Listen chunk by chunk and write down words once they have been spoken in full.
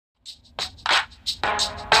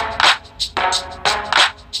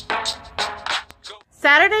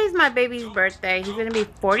Saturday's my baby's birthday. He's gonna be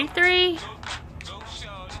 43.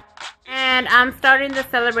 And I'm starting the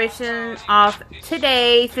celebration off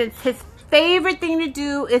today since his favorite thing to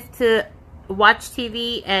do is to watch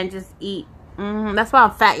TV and just eat. That's why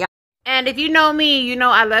I'm fat, y'all. And if you know me, you know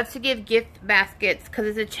I love to give gift baskets because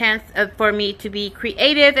it's a chance for me to be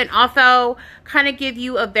creative and also kind of give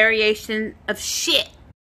you a variation of shit.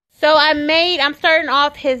 So I'm starting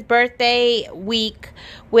off his birthday week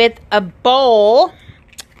with a bowl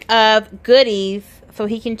of goodies so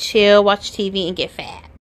he can chill, watch TV, and get fat.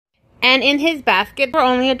 And in his basket for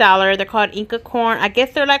only $1, they're called Inca corn. I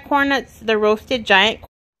guess they're like corn nuts. They're roasted giant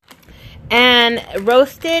and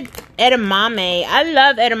roasted edamame. I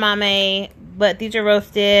love edamame, but these are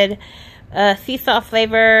roasted sea salt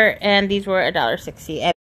flavor, and these were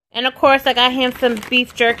 $1.60. And of course, I got him some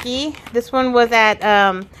beef jerky. This one was at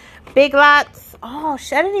Big Lots. Oh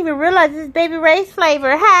shit, I didn't even realize this is Baby Ray's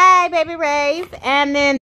flavor. Hi, Baby Ray's. And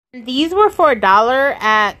then these were for $1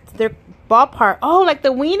 at their ballpark. Oh, like the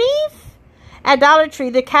weenies at Dollar Tree.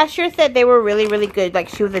 The cashier said they were really, really good. Like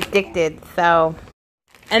she was addicted. So,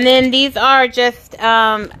 and then these are just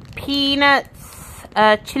peanuts,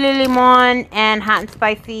 chili limon, and hot and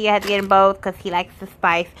spicy. I had to get them both because he likes the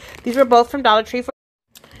spice. These were both from Dollar Tree.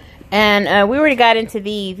 And we already got into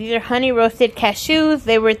these. These are honey roasted cashews.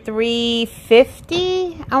 They were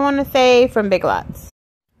 $3.50, I want to say, from Big Lots.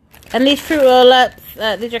 And these fruit roll-ups,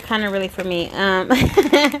 these are kind of really for me.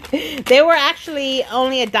 They were actually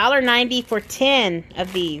only $1.90 for 10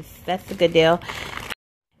 of these. That's a good deal.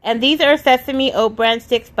 And these are sesame oat bran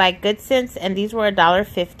sticks by Good Sense, and these were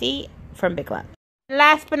 $1.50 from Big Lots.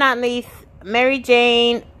 Last but not least, Mary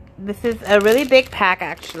Jane. This is a really big pack,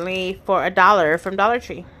 actually, for $1 from Dollar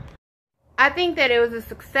Tree. I think that it was a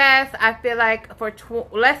success. I feel like for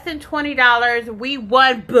less than $20, we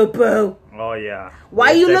won, boo-boo. Oh, yeah.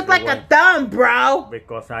 Why you look like a thumb, bro?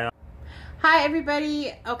 Because I... Hi,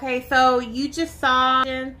 everybody. Okay, so you just saw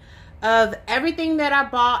of everything that I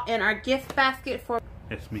bought in our gift basket for...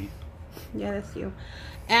 It's me. Yeah, that's you.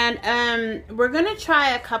 And we're going to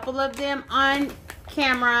try a couple of them on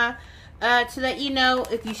camera to let you know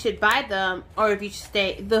if you should buy them or if you should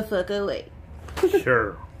stay the fuck away.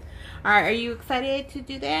 Sure. Alright, are you excited to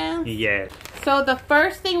do that? Yes. So the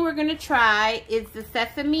first thing we're going to try is the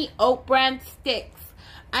sesame oat bran sticks.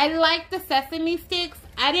 I like the sesame sticks.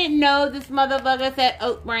 I didn't know this motherfucker said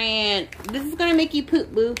oat bran. This is going to make you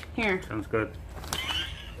poop, boo. Here. Sounds good.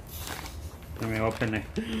 Let me open it.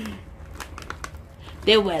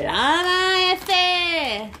 De volada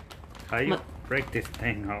este. How you break this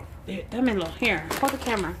thing off? Dámelo. Here. Hold the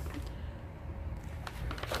camera.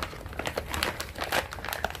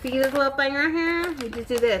 See this little thing right here? You just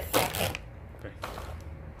do this. Okay.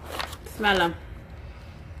 Smell them.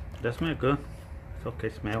 That smells good. It's okay,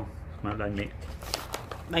 smell like meat.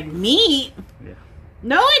 Like meat? Yeah.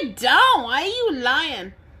 No, it don't. Why are you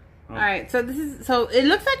lying? Oh. Alright, so this is, so it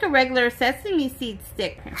looks like a regular sesame seed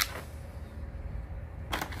stick. Here.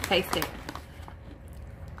 Taste it.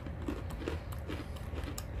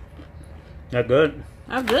 They're good.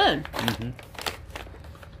 Oh, good.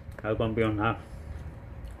 I'm gonna be on that.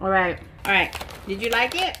 Alright. Alright. Did you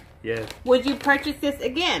like it? Yes. Would you purchase this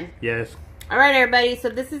again? Yes. Alright, everybody. So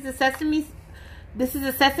this is a sesame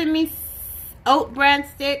oat bran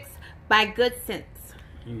sticks by Good Sense.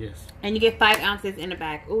 Yes. And you get 5 ounces in a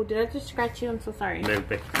bag. Oh, did I just scratch you? I'm so sorry. A little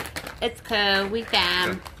bit. It's cool. We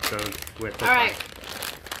damn. Alright.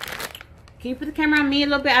 Can you put the camera on me a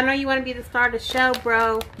little bit? I know you want to be the star of the show,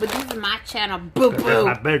 bro. But this is my channel. Boo boo.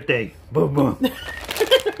 My birthday. Boo boo.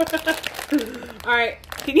 Alright.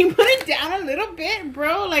 Can you put it down a little bit,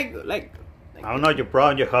 bro? Like I don't know your bro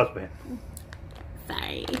and your husband.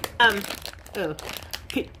 Sorry. Oh. So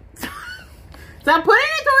I'm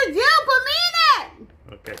putting it towards you. Put me in it.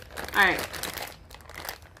 Okay. Alright.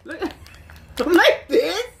 Look. I'm like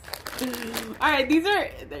this. Alright, these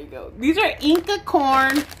are, there you go. These are Inca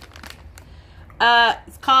corn.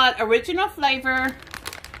 It's called Original Flavor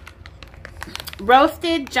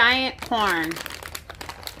Roasted Giant Corn.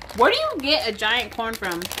 Where do you get a giant corn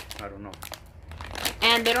from? I don't know.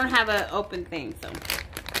 And they don't have an open thing, so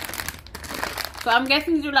I'm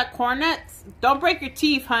guessing these are like corn nuts. Don't break your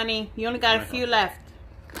teeth, honey. You only got a few left.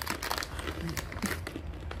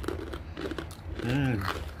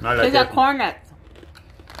 These are corn nuts.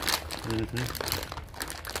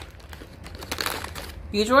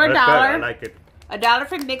 These were $1. I like it. $1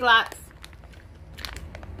 from Big Lots.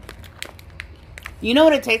 You know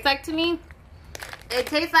what it tastes like to me? It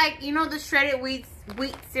tastes like, you know the shredded wheat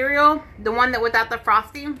cereal? The one that without the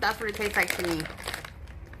frosting? That's what it tastes like to me.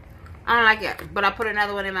 I don't like it, but I put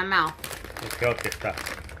another one in my mouth. It's healthy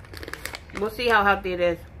stuff. We'll see how healthy it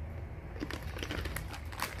is.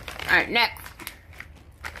 Alright, next.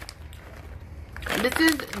 This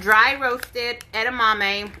is dry roasted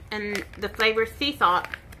edamame and the flavor sea salt.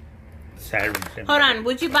 Hold on,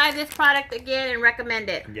 would you buy this product again and recommend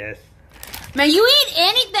it? Yes. Man, you eat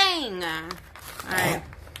anything. Alright.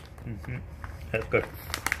 That's good.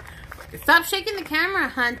 Stop shaking the camera,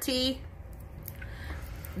 hunty.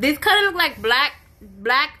 These kind of look like black,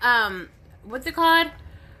 what's it called?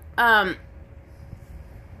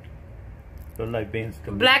 Look like beans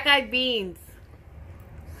to me. Black-eyed beans.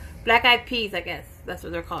 Black-eyed peas, I guess. That's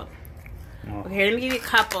what they're called. Oh. Okay, here, let me give you a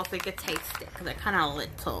couple so you can taste it. Because they're kind of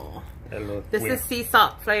little. This weird. is sea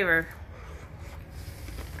salt flavor.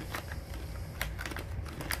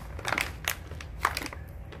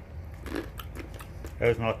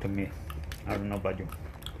 It's not to me. I don't know about you.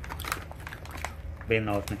 Bean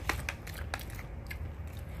knows me.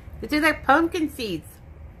 It tastes like pumpkin seeds.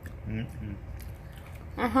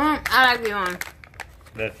 I like the one.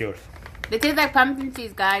 That's yours. They taste like pumpkin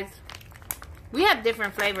seeds, guys. We have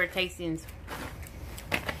different flavor tastings.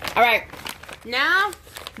 Alright. Now,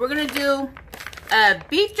 we're going to do a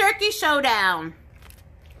beef jerky showdown.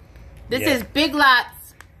 This is Big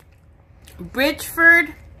Lots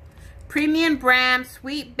Bridgeford Premium Brand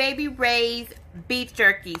Sweet Baby Ray's Beef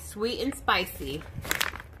Jerky. Sweet and spicy.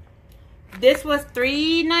 This was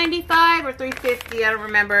 $3.95 or $3.50. I don't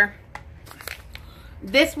remember.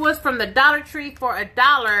 This was from the Dollar Tree for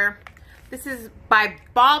 $1. This is by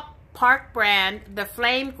Ballpark Brand, the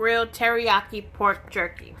Flame Grilled Teriyaki Pork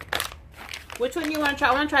Jerky. Which one do you want to try?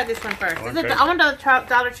 I want to try this one first. I want the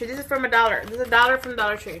Dollar Tree. This is from $1. This is $1 from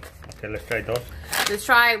Dollar Tree. Okay, let's try those. Let's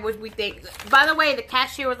try what we think. By the way, the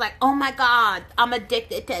cashier was like, "Oh my God, I'm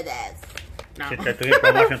addicted to this." No. She tried to get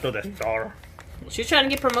promotion to the store. She's trying to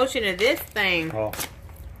get promotion to this thing. Oh.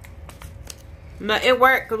 But it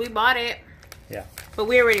worked because we bought it. Yeah. But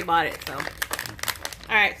we already bought it, so.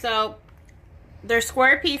 Alright, so they're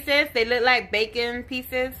square pieces. They look like bacon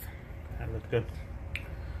pieces. That looks good.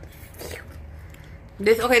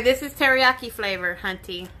 This is teriyaki flavor,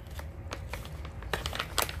 hunty.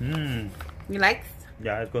 You like?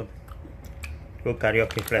 Yeah, it's good. Good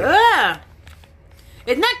karaoke flavor. Ugh!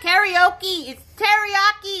 It's not karaoke, it's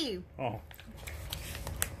teriyaki. Oh.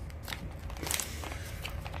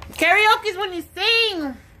 Karaoke is when you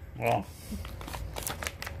sing. Oh.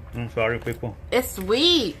 I'm sorry, people. It's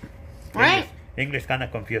sweet. Right? English kind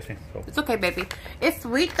of confusing. So. It's okay, baby. It's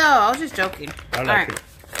sweet, though. I was just joking. I like it.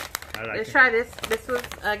 Let's try this. This was,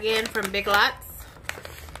 again, from Big Lots.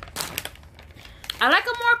 I like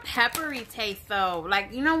a more peppery taste, though.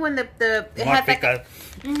 Like, you know when it has like a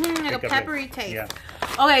peppery taste. Yeah.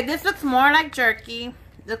 Okay, this looks more like jerky.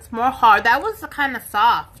 Looks more hard. That was kind of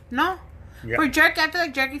soft. No? Yeah. For jerky, I feel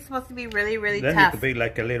like jerky's supposed to be really, really tough. Then it could be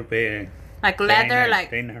like a little bit... Like leather,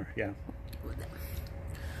 thinner, yeah.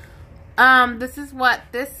 This is what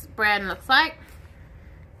this brand looks like.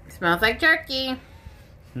 It smells like jerky.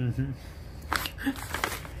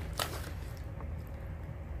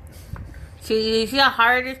 See how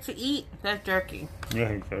hard it is to eat? That's jerky. Yeah,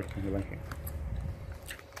 it's jerky. I like it.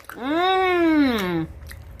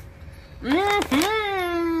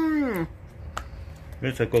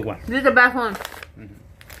 This is a good one. This is the best one.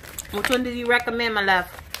 Which one did you recommend, my love?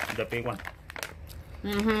 The big one.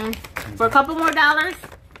 For a couple more dollars,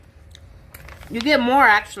 you get more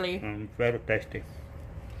actually. Very tasty.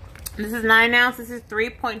 This is 9 ounces. This is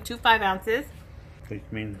 3.25 ounces. Which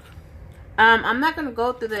means I'm not gonna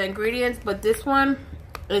go through the ingredients, but this one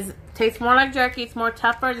tastes more like jerky. It's more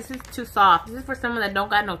tougher. This is too soft. This is for someone that don't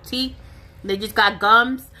got no teeth. They just got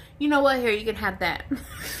gums. You know what? Here, you can have that.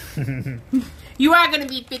 You are gonna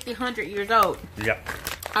be 50, 100 years old. Yeah.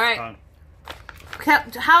 All right.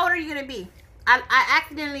 How old are you gonna be?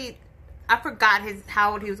 I forgot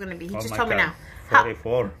how old he was gonna be. He just told me now.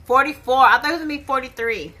 44. 44. I thought he was gonna be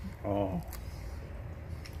 43. Oh.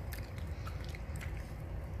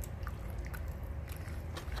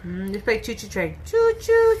 Just play choo choo train. Choo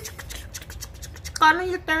choo. On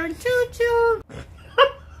your turn. Choo choo.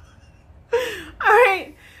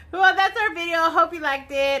 Alright. Well, that's our video. I hope you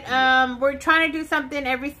liked it. We're trying to do something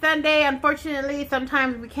every Sunday. Unfortunately,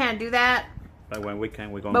 sometimes we can't do that. But when we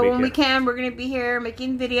can, we're going to be here. But when we can, we're going to be here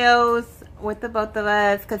making videos with the both of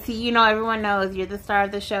us. Because, you know, everyone knows you're the star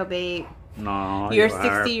of the show, babe. No, your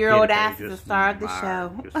 60-year-old ass is the star of the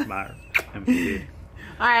show. You're smart.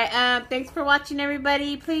 Alright, thanks for watching,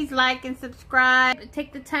 everybody. Please like and subscribe.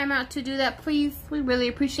 Take the time out to do that, please. We really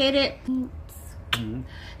appreciate it.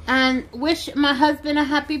 And wish my husband a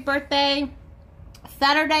happy birthday.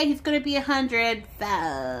 Saturday, he's going to be 100.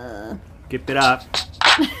 So. Keep it up.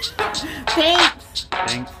 Thanks.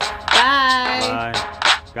 Thanks. Bye. Bye.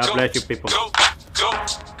 God bless you, people. Thumbs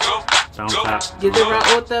up. Give the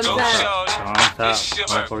right old thumbs up. Thumbs up.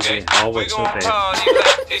 Don't forget. Always do that.